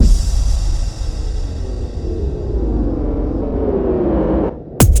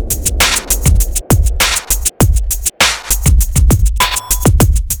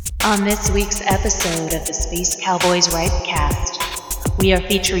On this week's episode of the Space Cowboys Ripecast, we are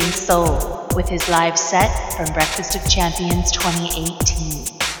featuring Soul with his live set from Breakfast of Champions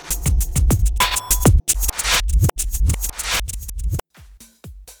 2018.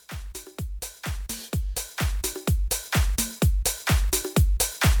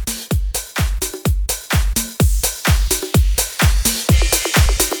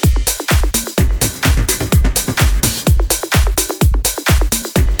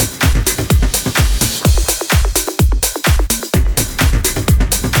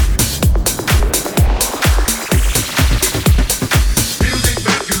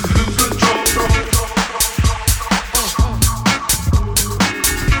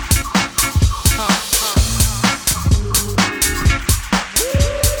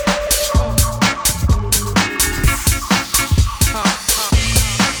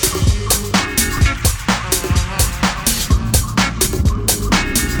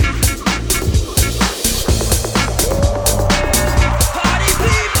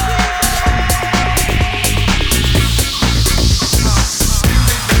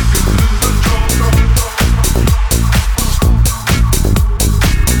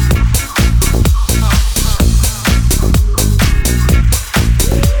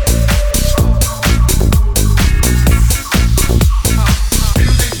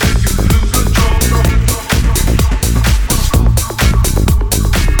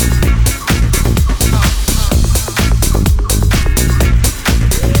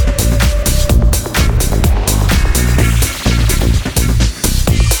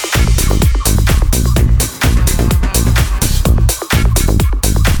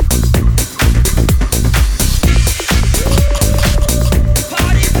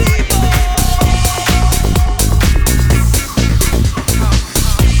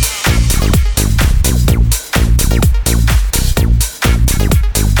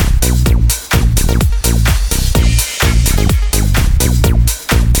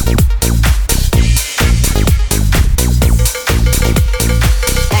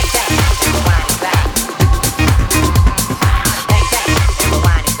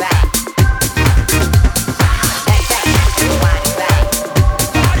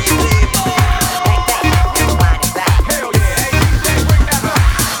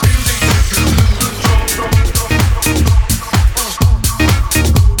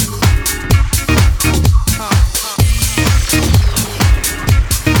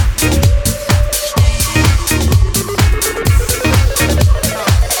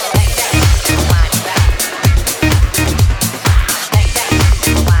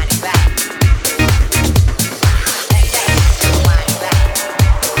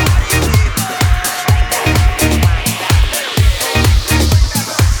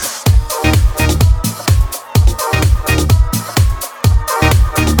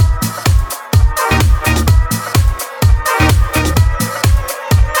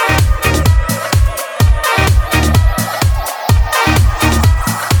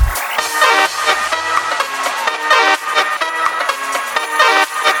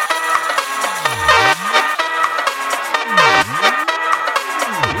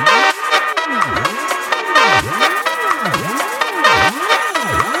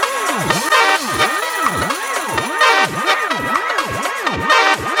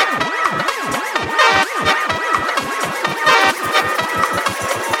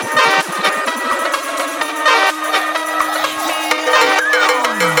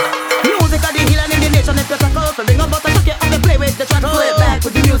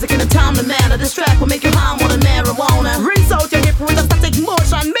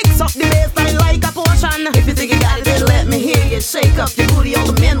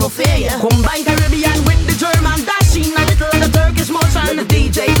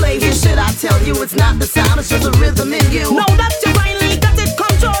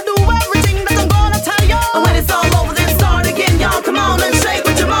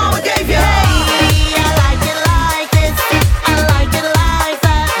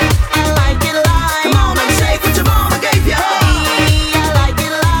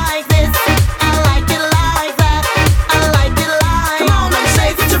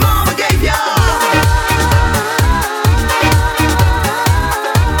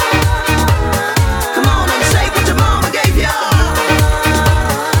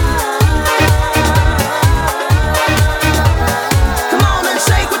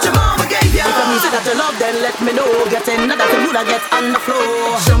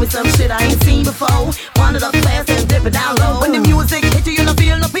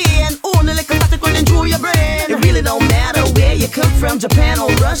 From Japan or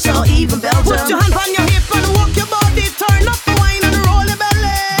Russia or even Belgium. Put your hand on your hip and walk your body, turn up the wine and roll your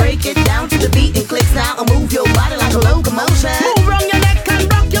belly. Break it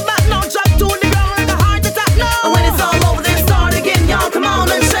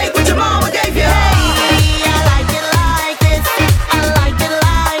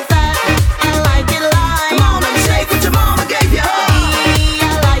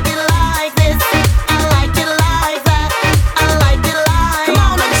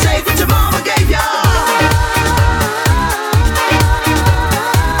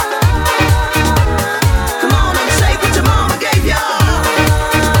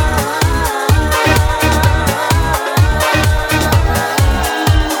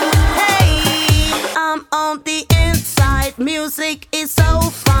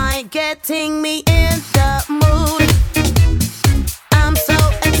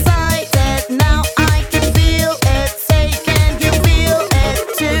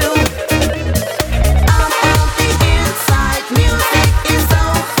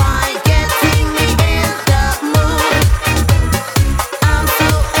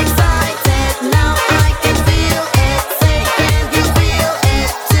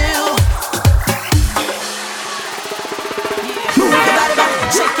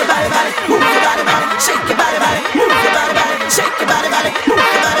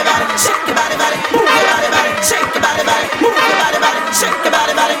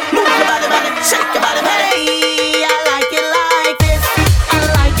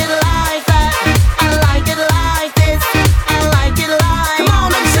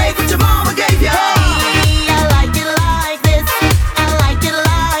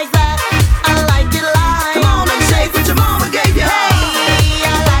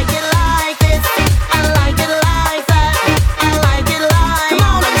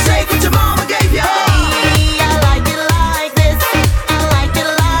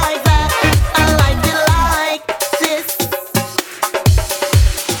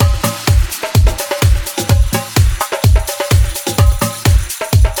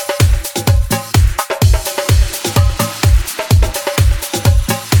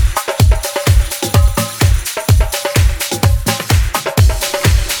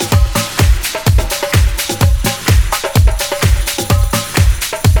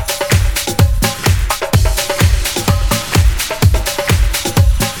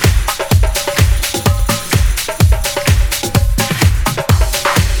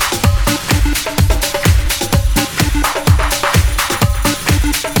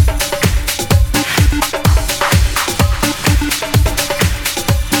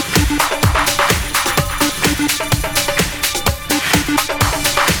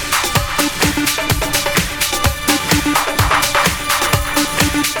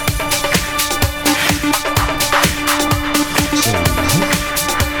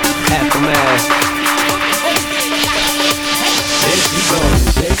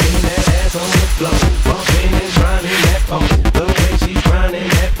flow, bumping and grinding that pole. The way she's grinding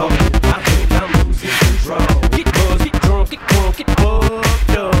that pole, I think I'm losing control. Get buzzed, get drunk, get crunk, get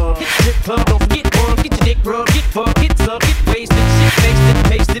fucked up. Hit the strip club, don't forget one. Get your dick rubbed, get fucked, get sucked, get wasted. Shit faced it,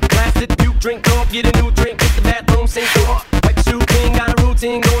 pasted, blasted. You drink off, get a new drink, hit the bathroom, sink off. Wipe your shoe clean, got a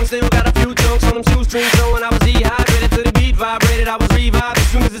routine going, still got a few chunks on them shoestrings. So when I was dehydrated to the beat, vibrated, I was revived. As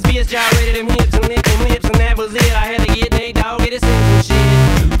soon as this VS gyrated, them hips and lips, and that was it. I had to get Nate Dogg, get it some shit.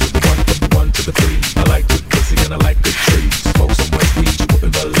 One to the three. I like good pussy and I like good trees. Smoke so much weed you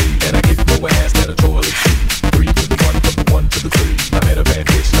wouldn't believe, and I get more ass than a toilet seat. Three to the one, from the one to the three. I met a bad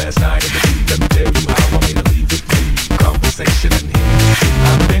bitch last night in the beat. Let me tell you how I made her leave with me. Conversation and Hennessy.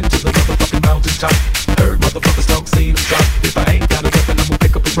 I've been to the motherfucking mountaintop. Heard motherfuckers talk, seen them drop. If I ain't got a weapon, I'm gonna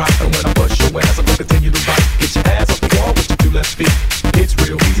pick up a rock. And when I bust your ass, I'm gonna continue to rock. Get your ass off the wall with your two left feet. It's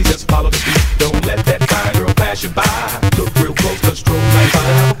real easy, just follow the beat. Don't let that fine girl pass you by. Look real close, cause strobe lights. About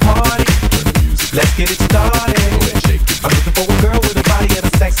to have a party. Let's get it started. I'm looking for a girl with a body and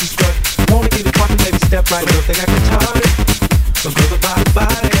a sexy strut. Wanna get it poppin', baby, step right up. Think I can turn it. Some girls about the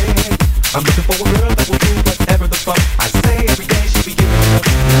body. I'm looking for a girl that will do whatever the fuck I say. Every day she be giving it up.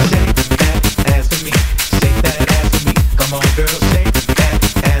 Shake that ass for me. Shake that ass for me. Come on, girl, shake that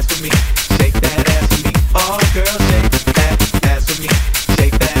ass for me. Shake that ass for me. Oh, girl, shake that ass for me.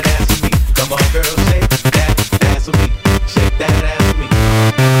 Shake that ass for me. Come on, girl, shake that ass for me. Shake that ass for me.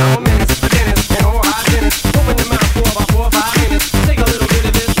 I'm a menace, a dentist, and all high tennis. Open your mouth for about 4 or 5 minutes. Take a little bit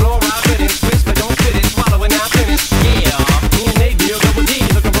of this, blow right with it. Twist but don't spit it, swallow it, now finish. Yeah, me and Nate deal double D.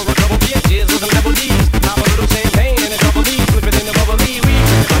 Looking for a couple bitches with some double D's. Pop a little champagne and a couple D's. Flip it in the bubbly weed.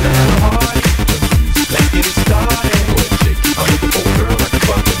 About to have a party. Let's get it started. Go ahead, shake it. I'm looking for a girl I can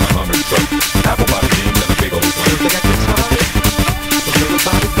fuck with my Hummer truck. Apple bottom jeans and a big old slut. Think I can turn it? So girl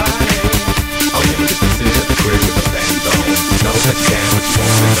about the body. I'll never get to sit at the crib with a stand on. No sex sandwich, you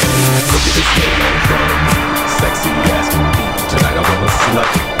won't sit on. Look at this thing in front of me. Sexy ass can be. Tonight I want a slut.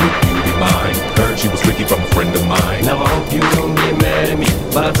 Would you be mine? Heard she was freaky from a friend of mine. Now I hope you don't get mad at me,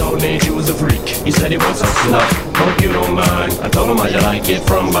 but I told Nate you was a freak. He said he wants a slut. Hope you don't mind. I told him how you like it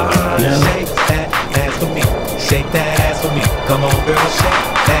from behind. Shake that ass for me. Shake that ass for me. Come on, girl, shake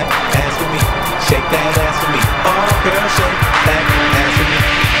that ass for me. Shake that ass for me. Oh, girl, shake that ass for me.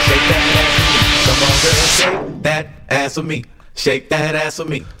 Shake that ass for me. Come on, girl, shake that ass for me. Shake that ass for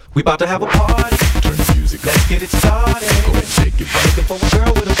me. We about to have a party. Turn the music. Let's get it started. Go ahead, shake it. I'm looking for a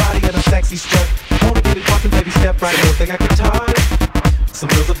girl with a body and a sexy strut. Wanna get it poppin', baby, step right up. Think I can turn it. Some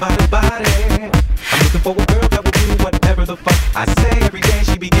girls about the body. I'm looking for a girl that will do whatever the fuck I say. Every day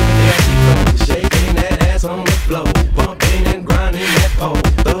she be giving it as she goes. Shaking that ass on the floor, bumping and grinding that pole.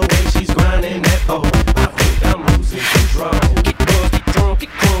 The way she's grinding that pole, I think I'm losing control. Get buzzed, get drunk,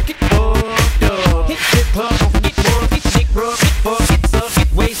 get crunk, get fucked up. Hit the strip club, don't forget one. Get your dick rubbed, get fucked, get sucked, get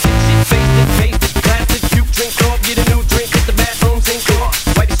wasted. Shit faced it, pasted, blasted. You drink off, get a new drink, hit the bathroom, sink off.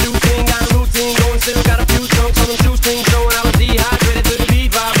 Wipe your shoe clean, got a routine going, still got a few chunks on them shoestrings. So when I was dehydrated to the beat,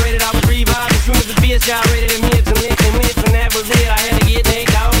 vibrated, I was revived. As soon as the VS gyrated, them hips and lips, and that was it. I had to get Nate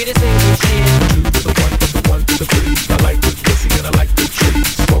Dogg, get it sing some shit. Two to the one, from the one to the three. I like good pussy and I like good trees.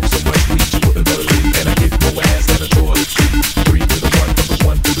 Smoke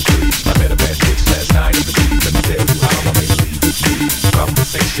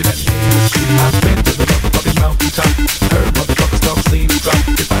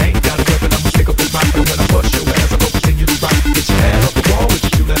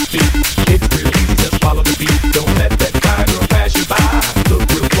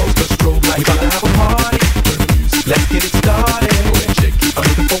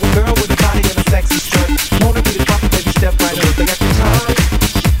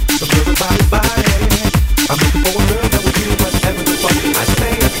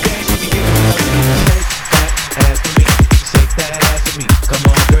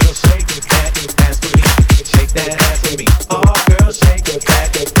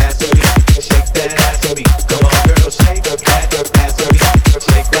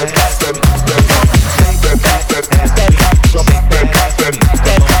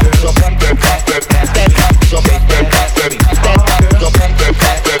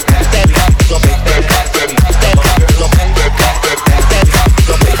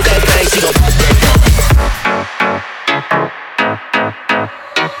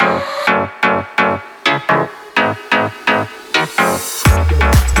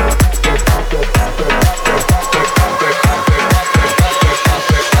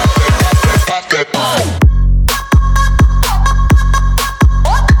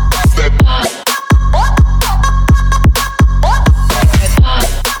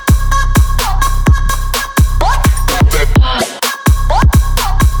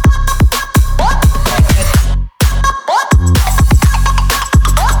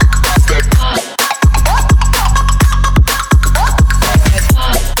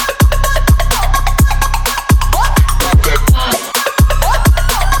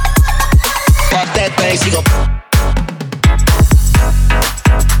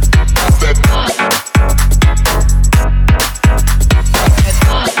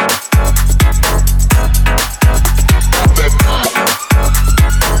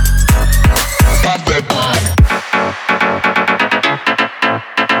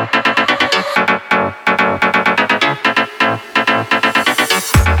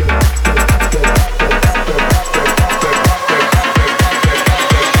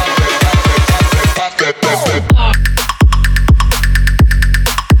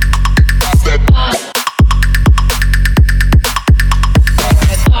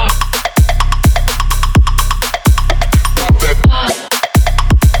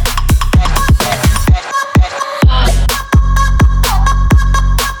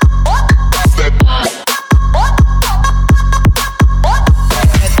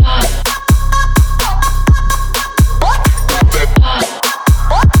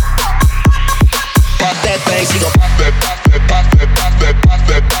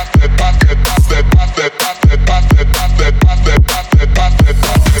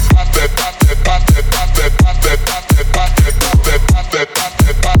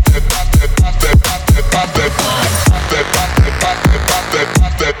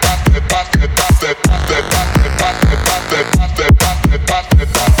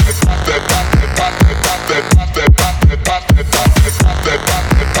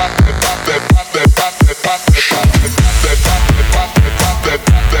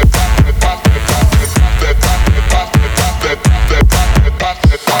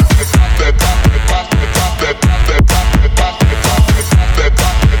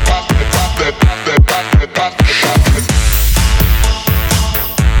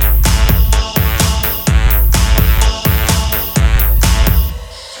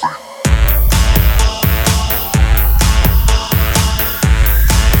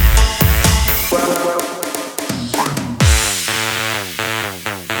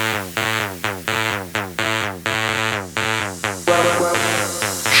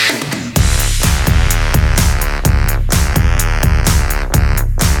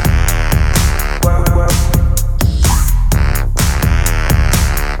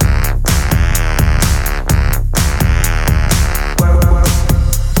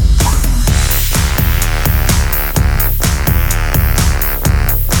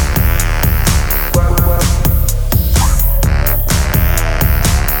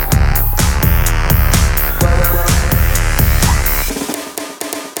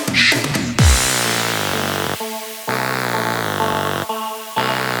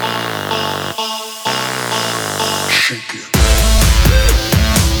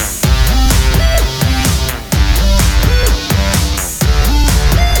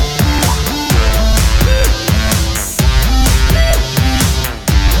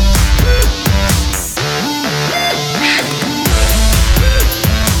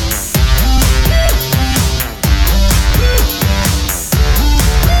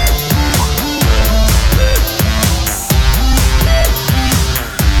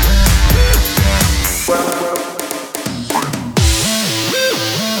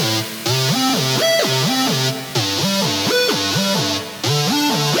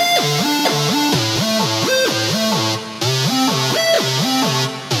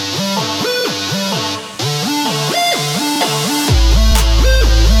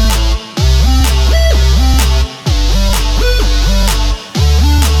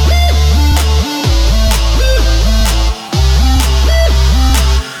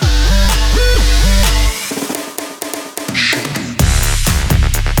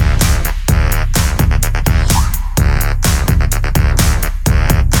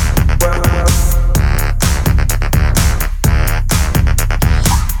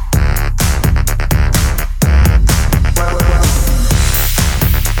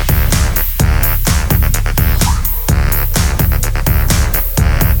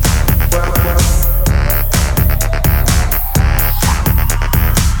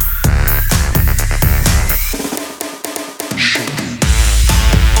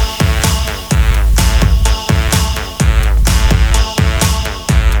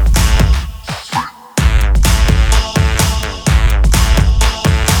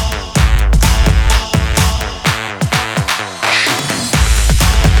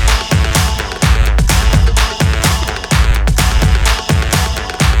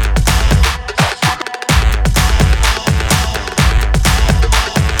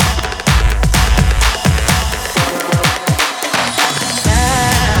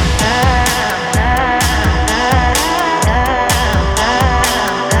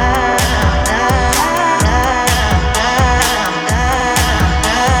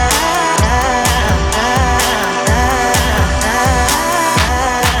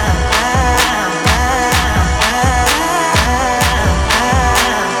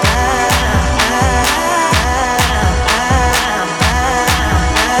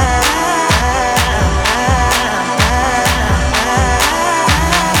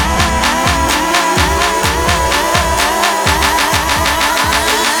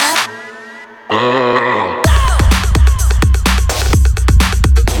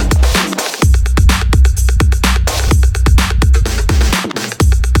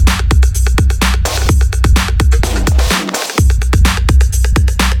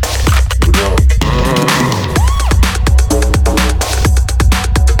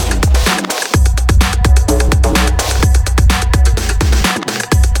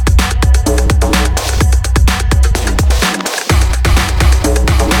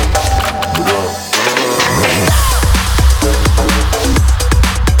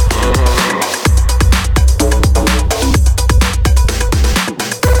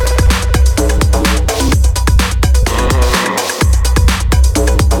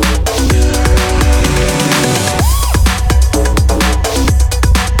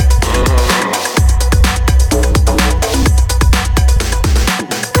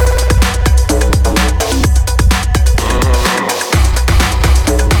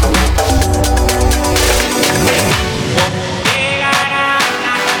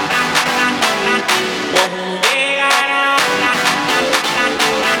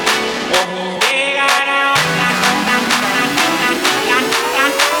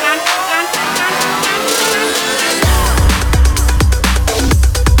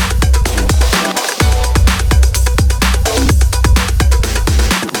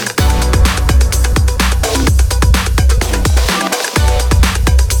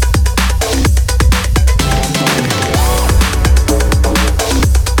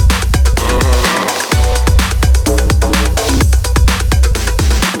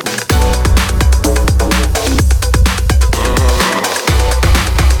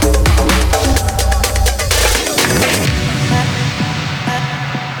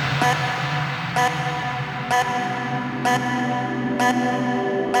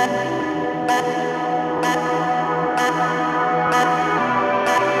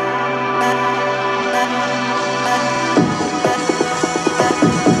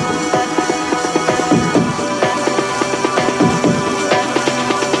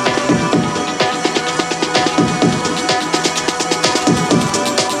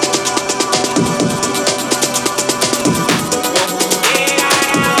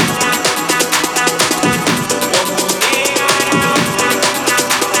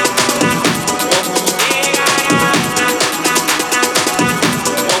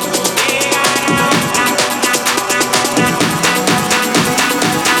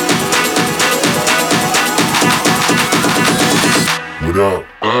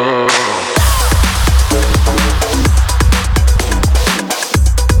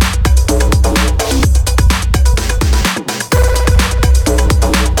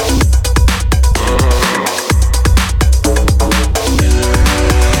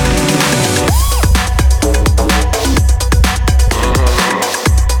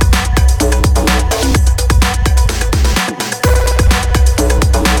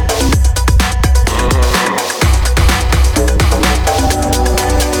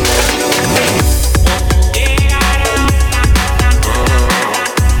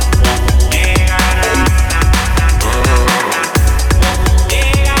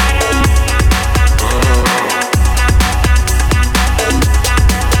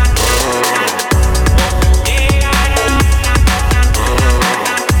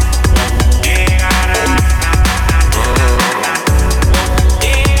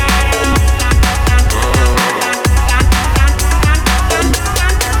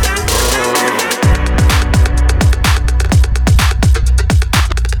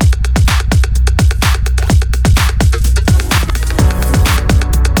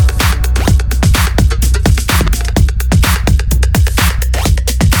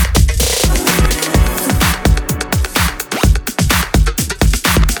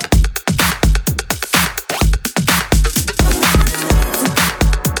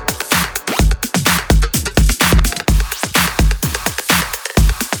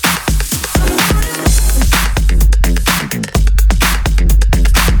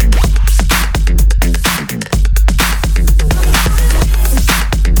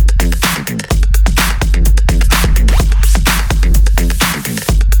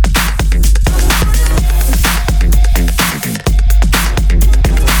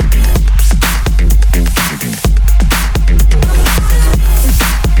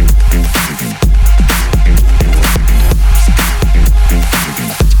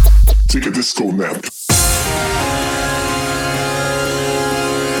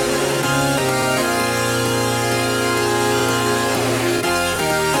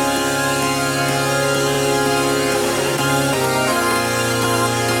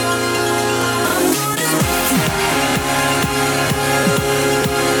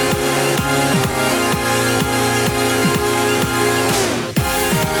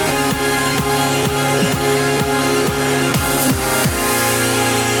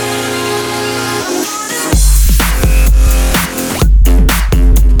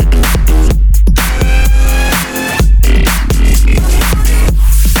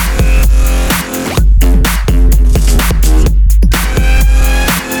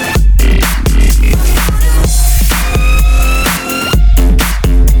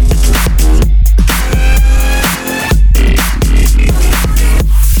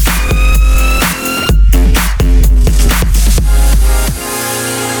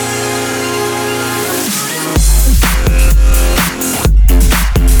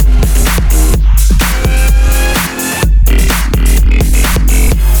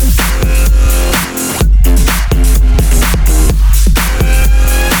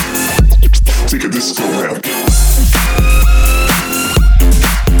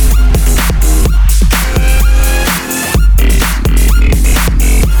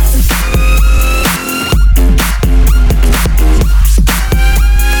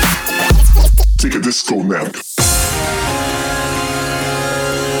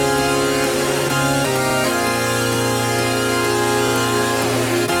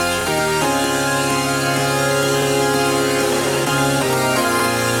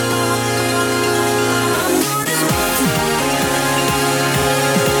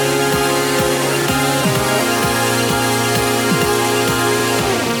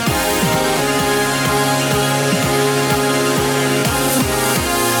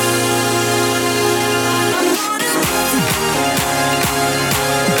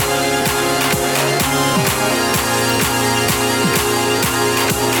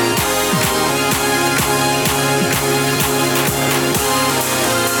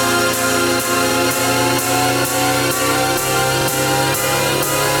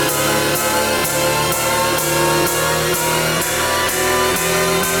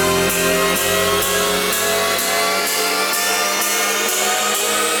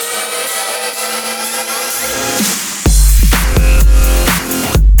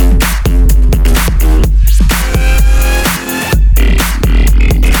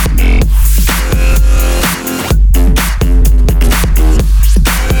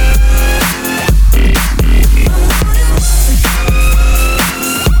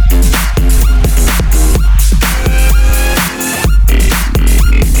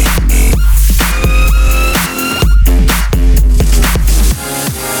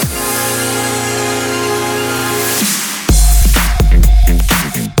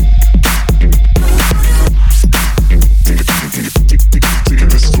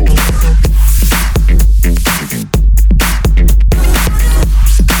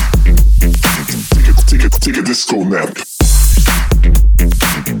disco now.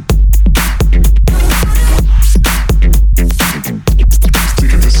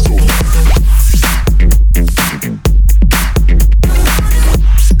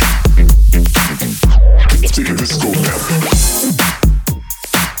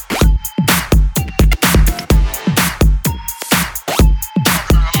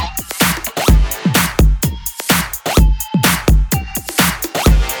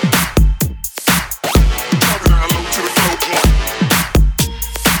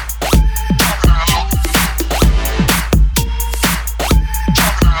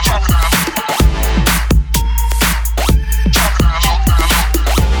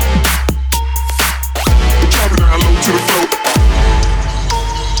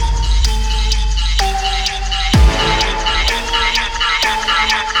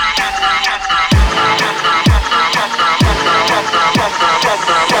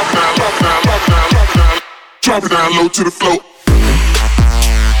 Drop it down low to the floor.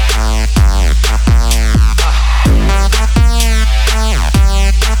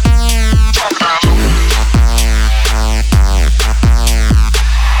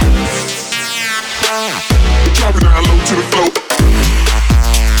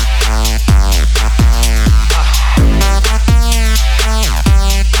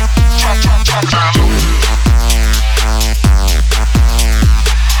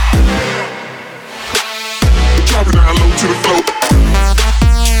 Drop it down low to the floor. Drop it down low to the floor.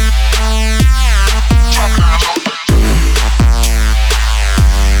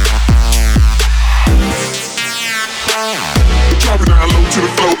 Drop it down low to the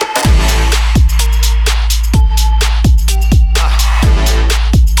floor.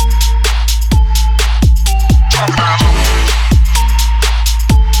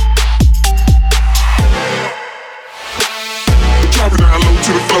 Drop it down low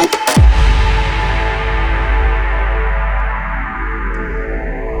to the floor.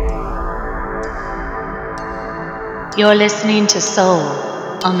 You're listening to Soul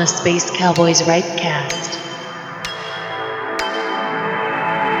on the Space Cowboys Ripecast.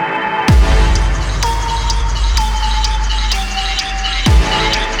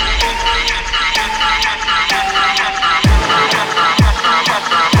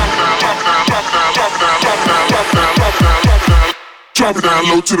 Drop it down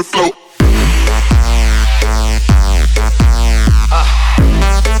low to the floor.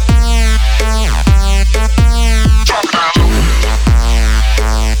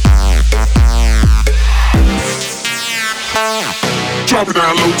 Drop it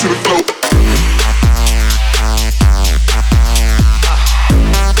down low to the floor.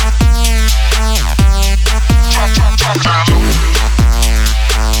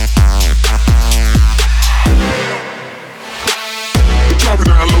 Drop it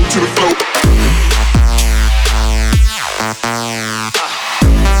down low to the floor.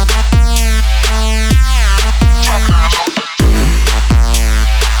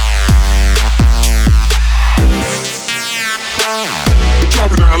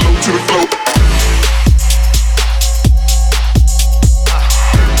 Drop it down low to the floor.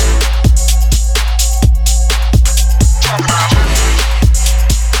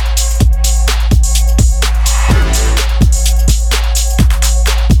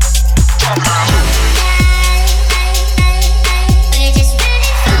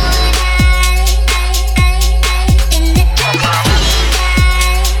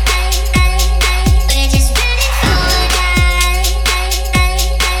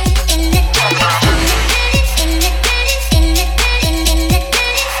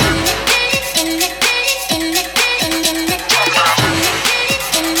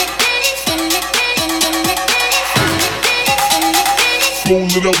 Roll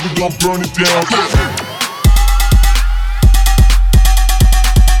it up, we gon' burn it down.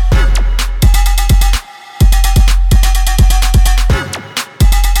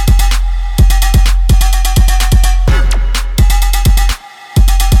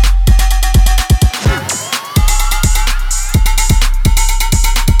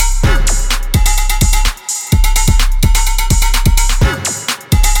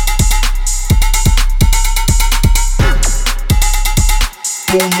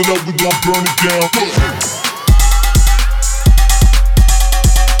 Roll it up, we gon' burn it down.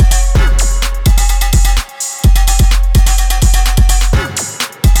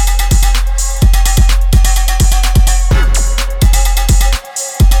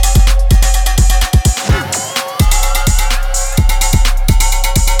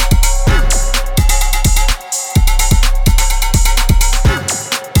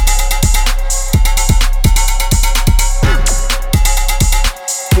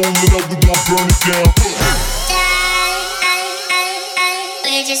 Roll it up, we gon' burn it down.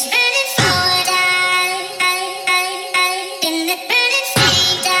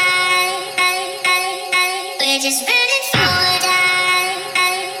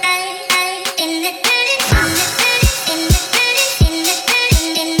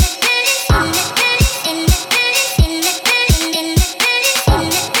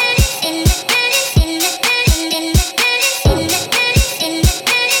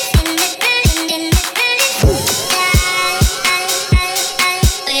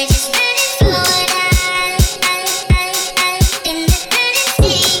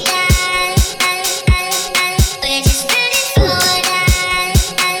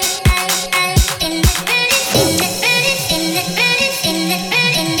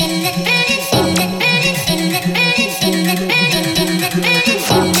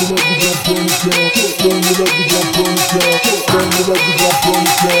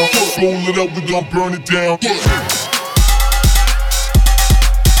 Burn it down.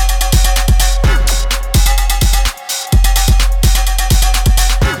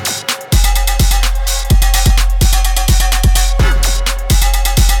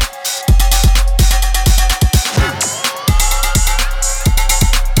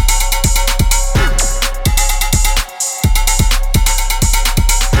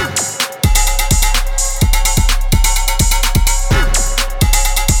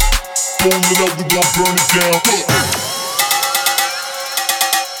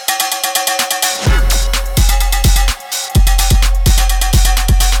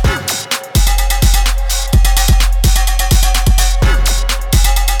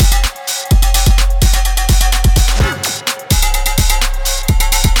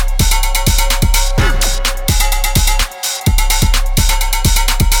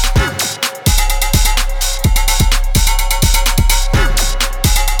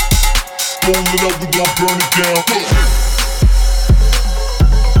 Burn it down.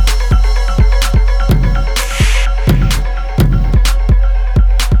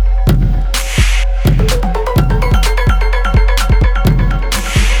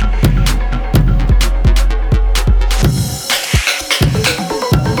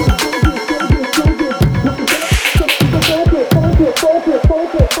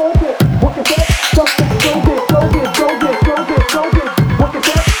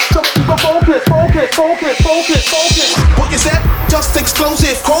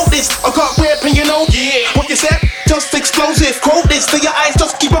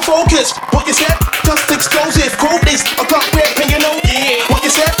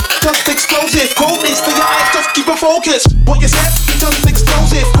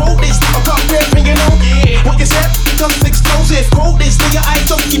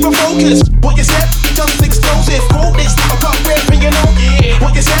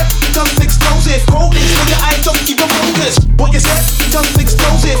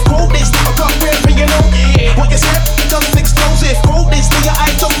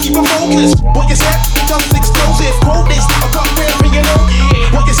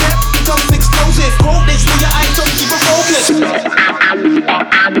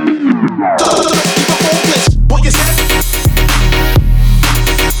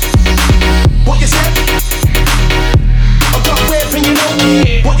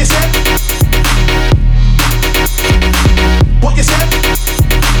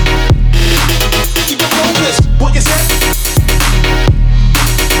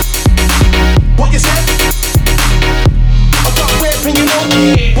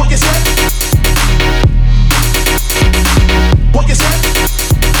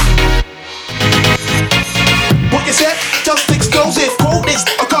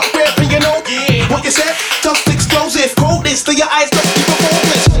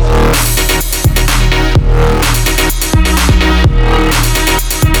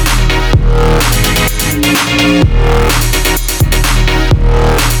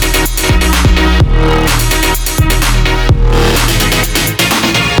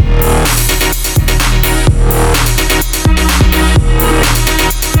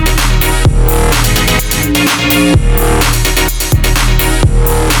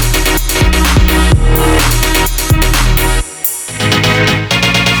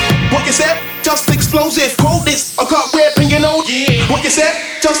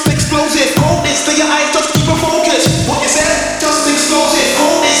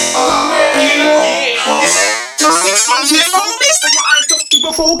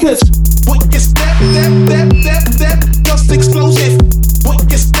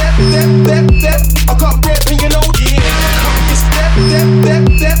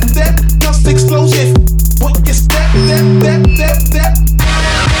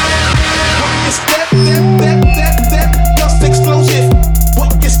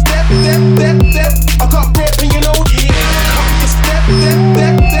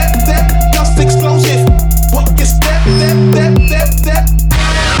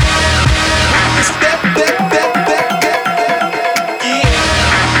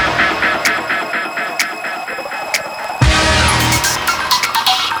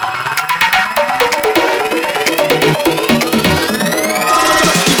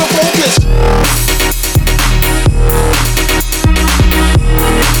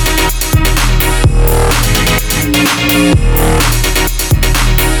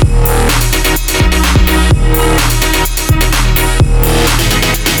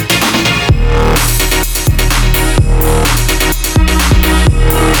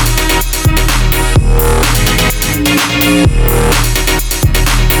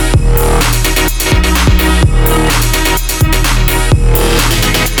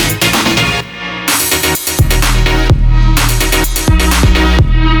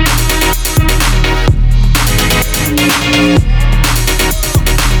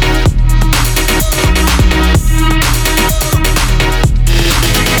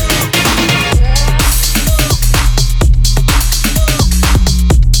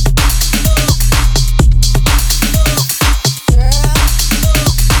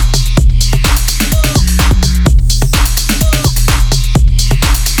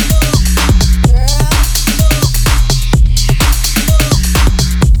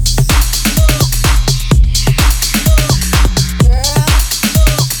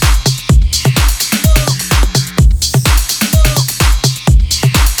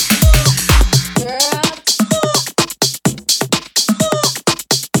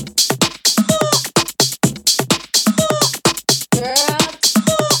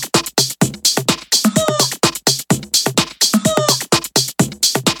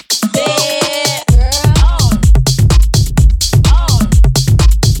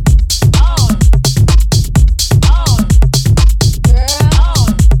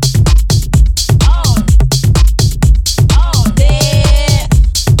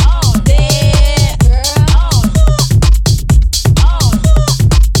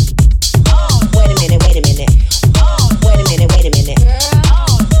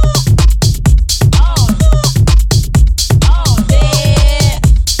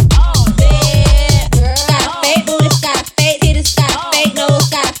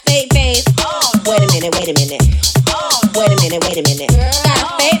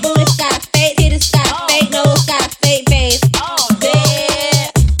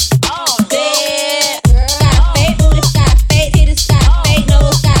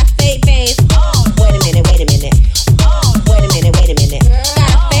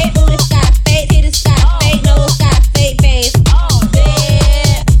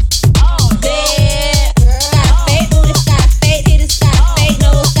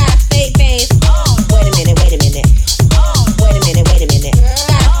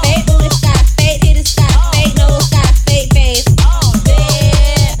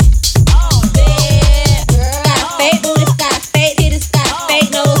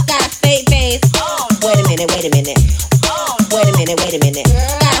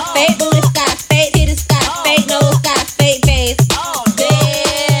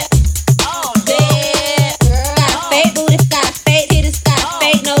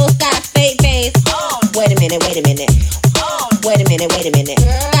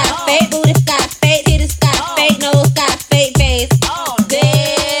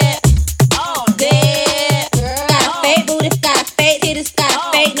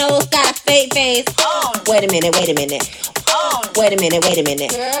 got a fake face. Wait a minute. Wait a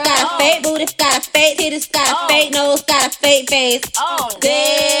minute. Got a fake booty, got a fake titties, got a fake nose, got a fake face.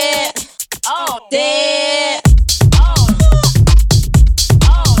 Dead. Dead.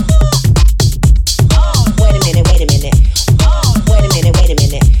 Wait a minute. Wait a minute.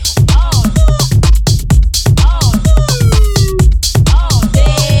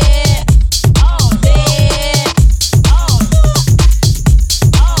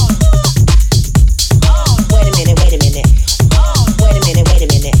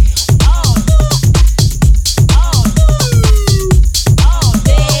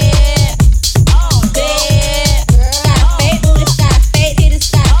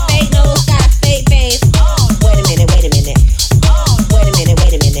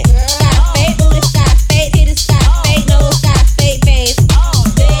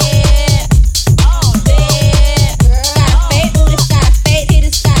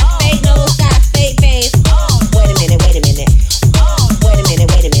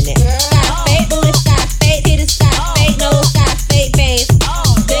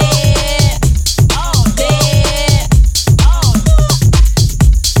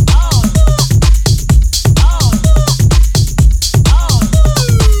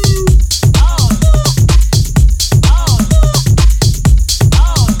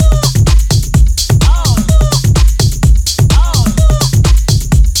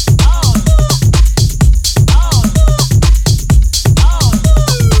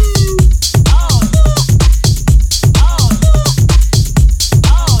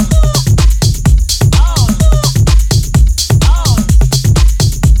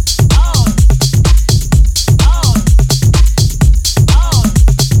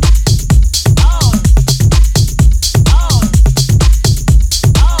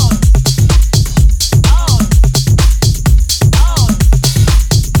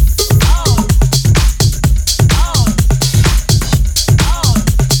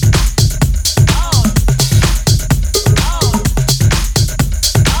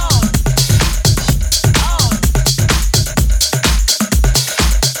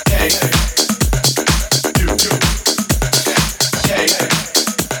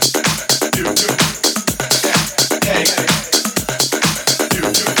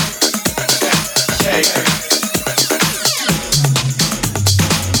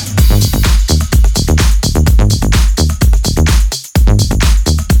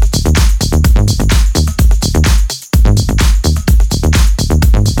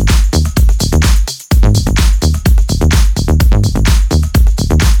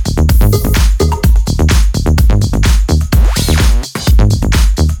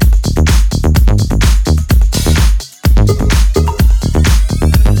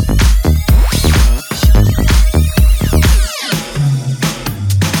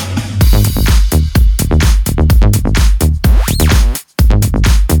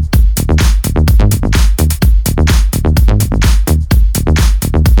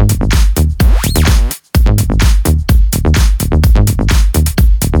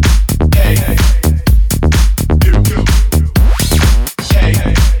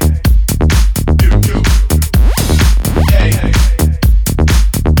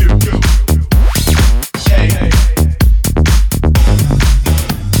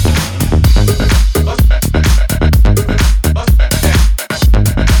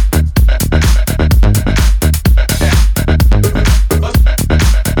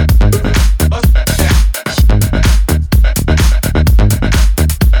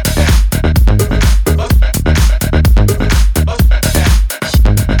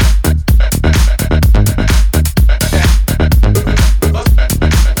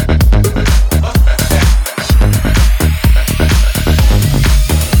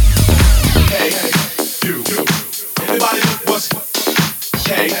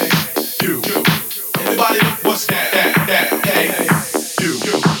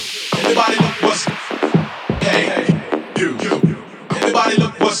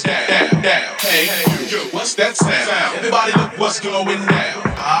 What's that sound? Everybody look what's going down.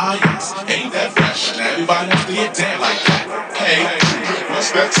 Ah yes, ain't that fresh? Now everybody wants to get down like that. Hey,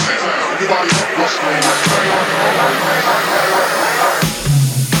 what's that sound? Everybody look what's going down.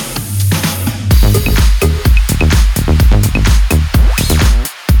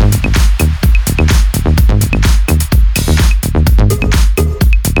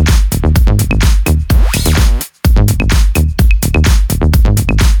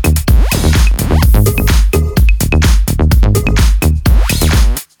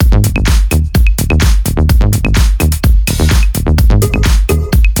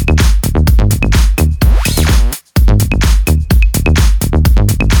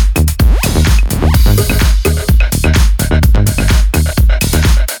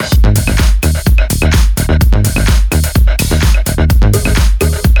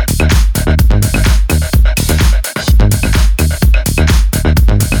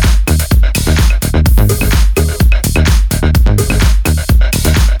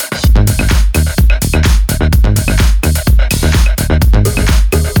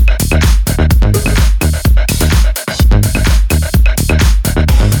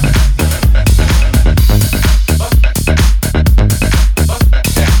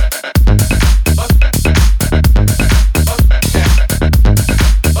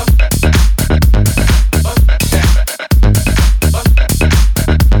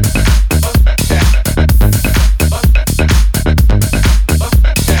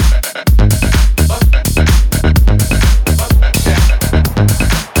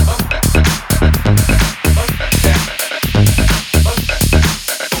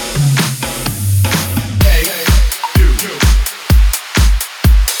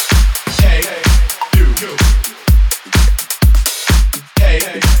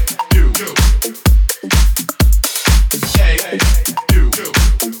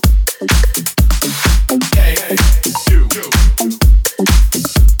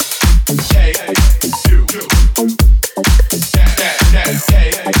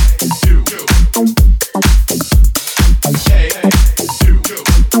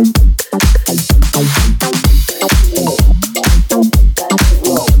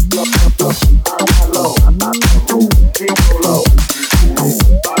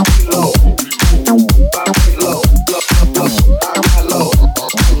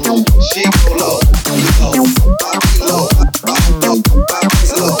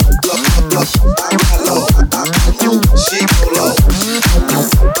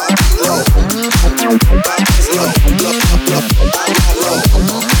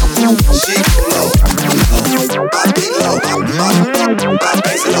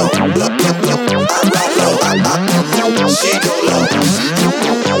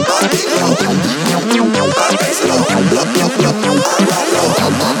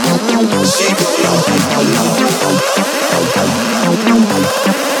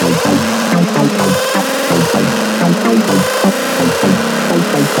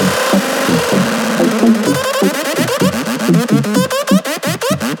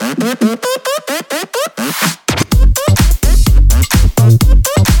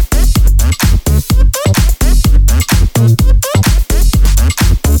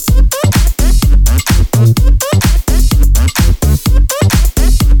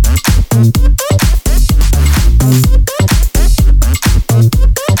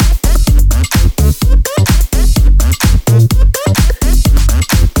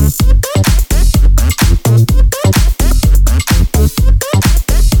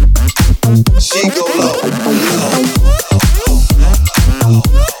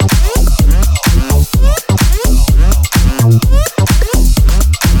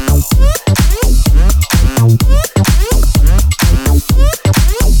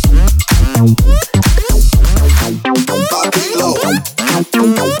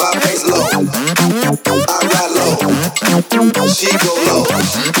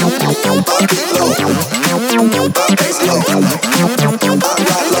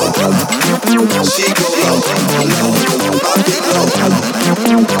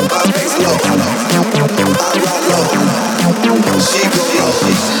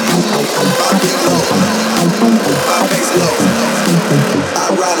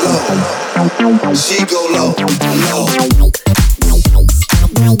 go low, low.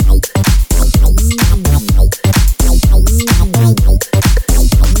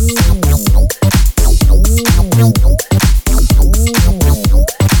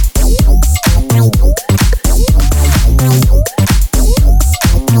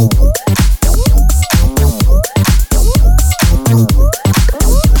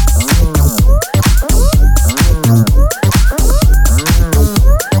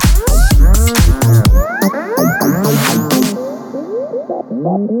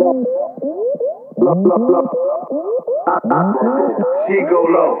 She go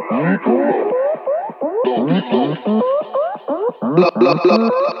low.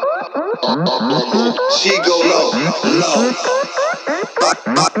 She go low, low.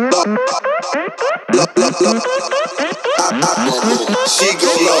 She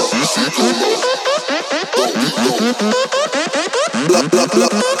go low.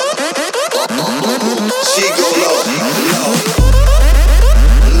 She go low, low.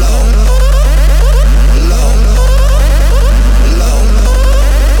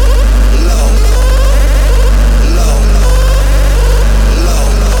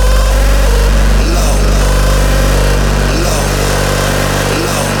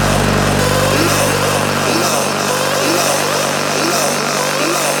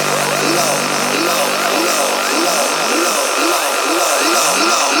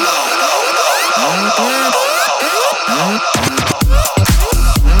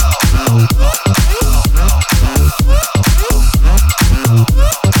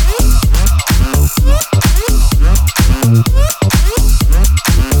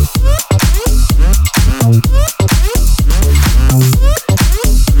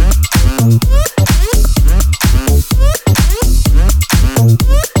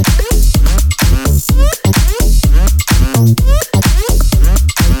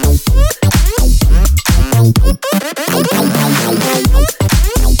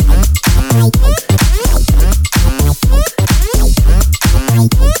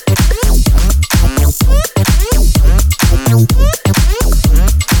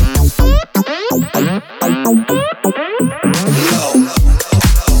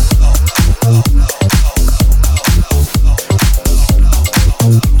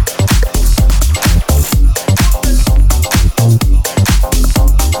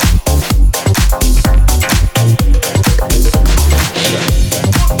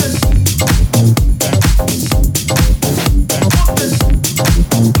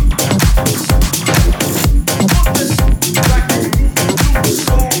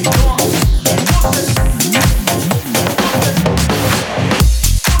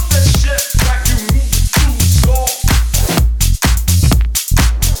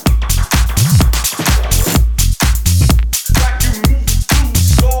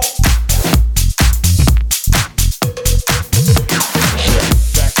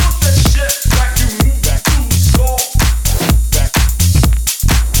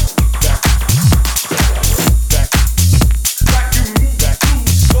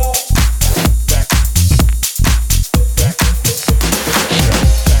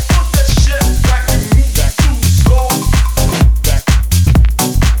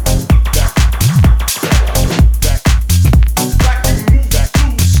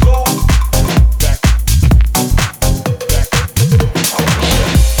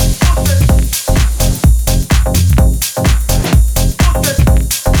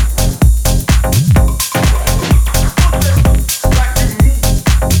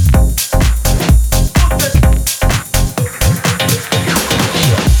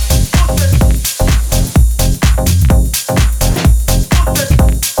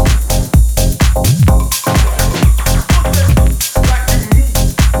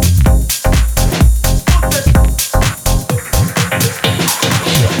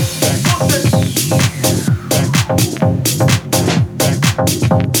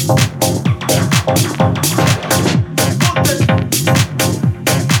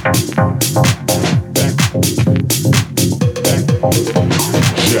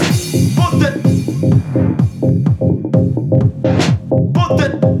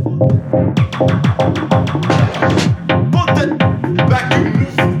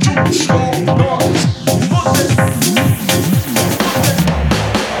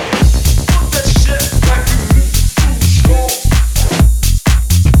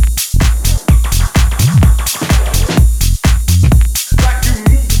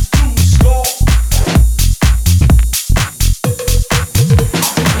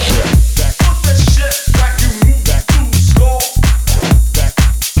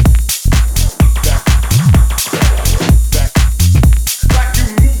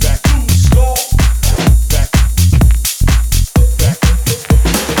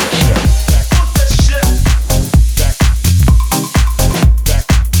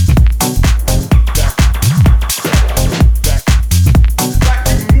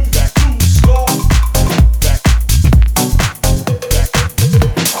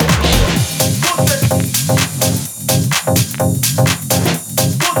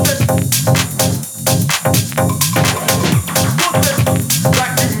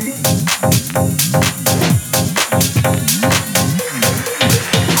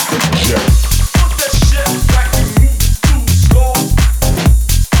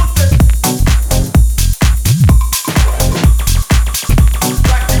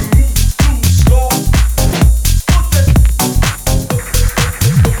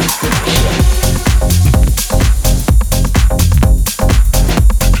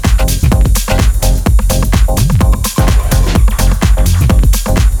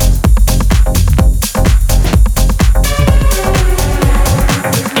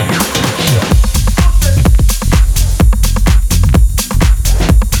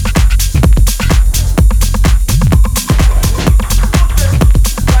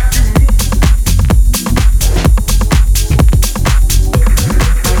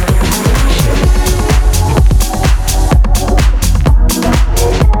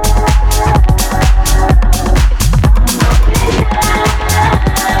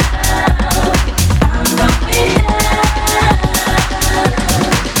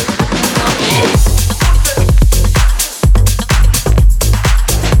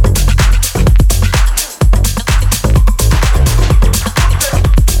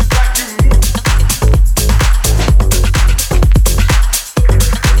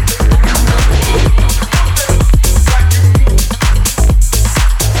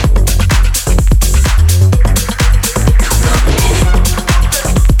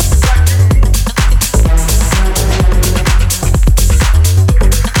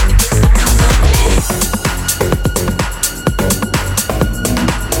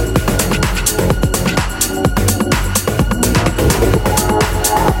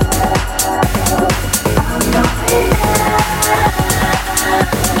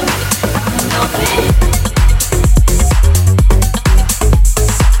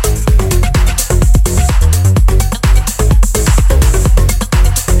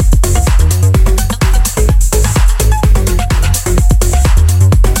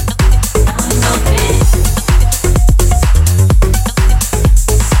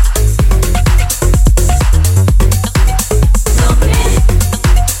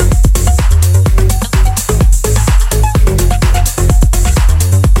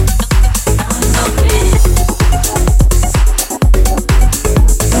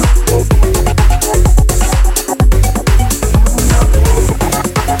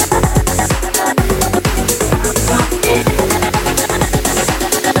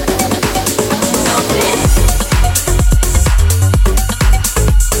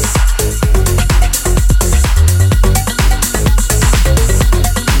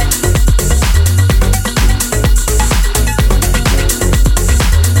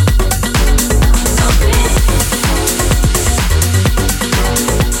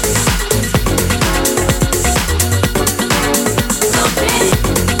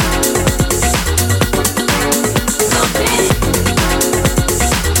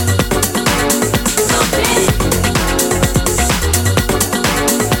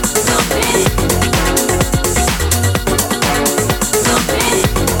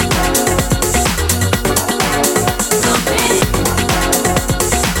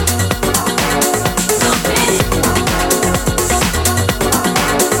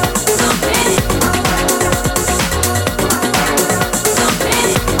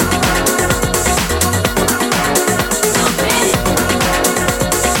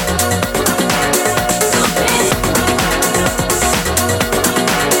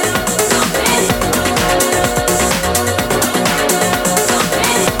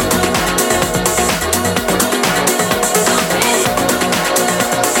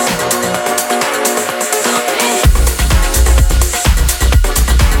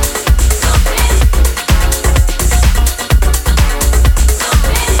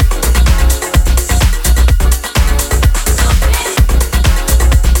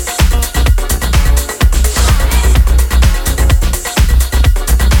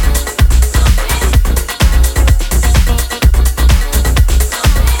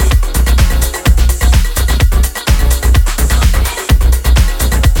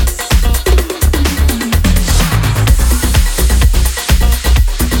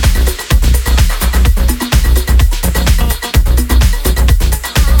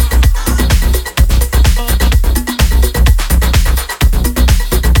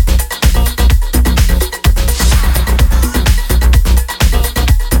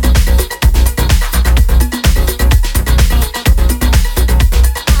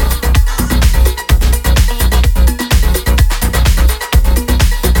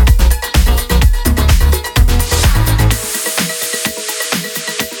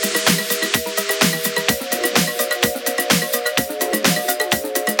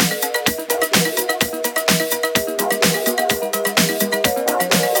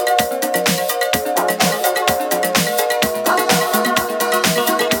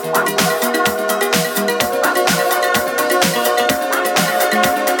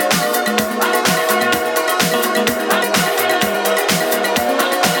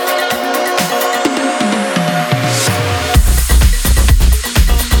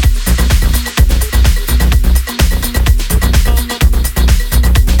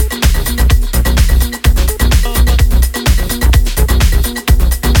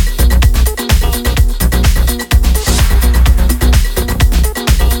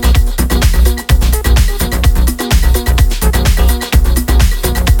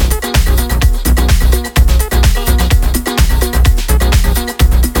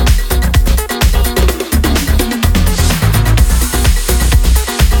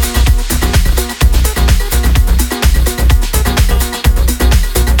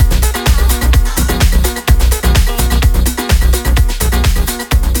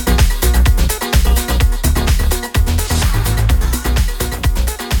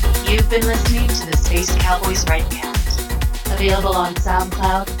 You've been listening to the Space Cowboys Rightcast, available on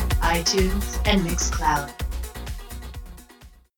SoundCloud, iTunes, and Mixcloud.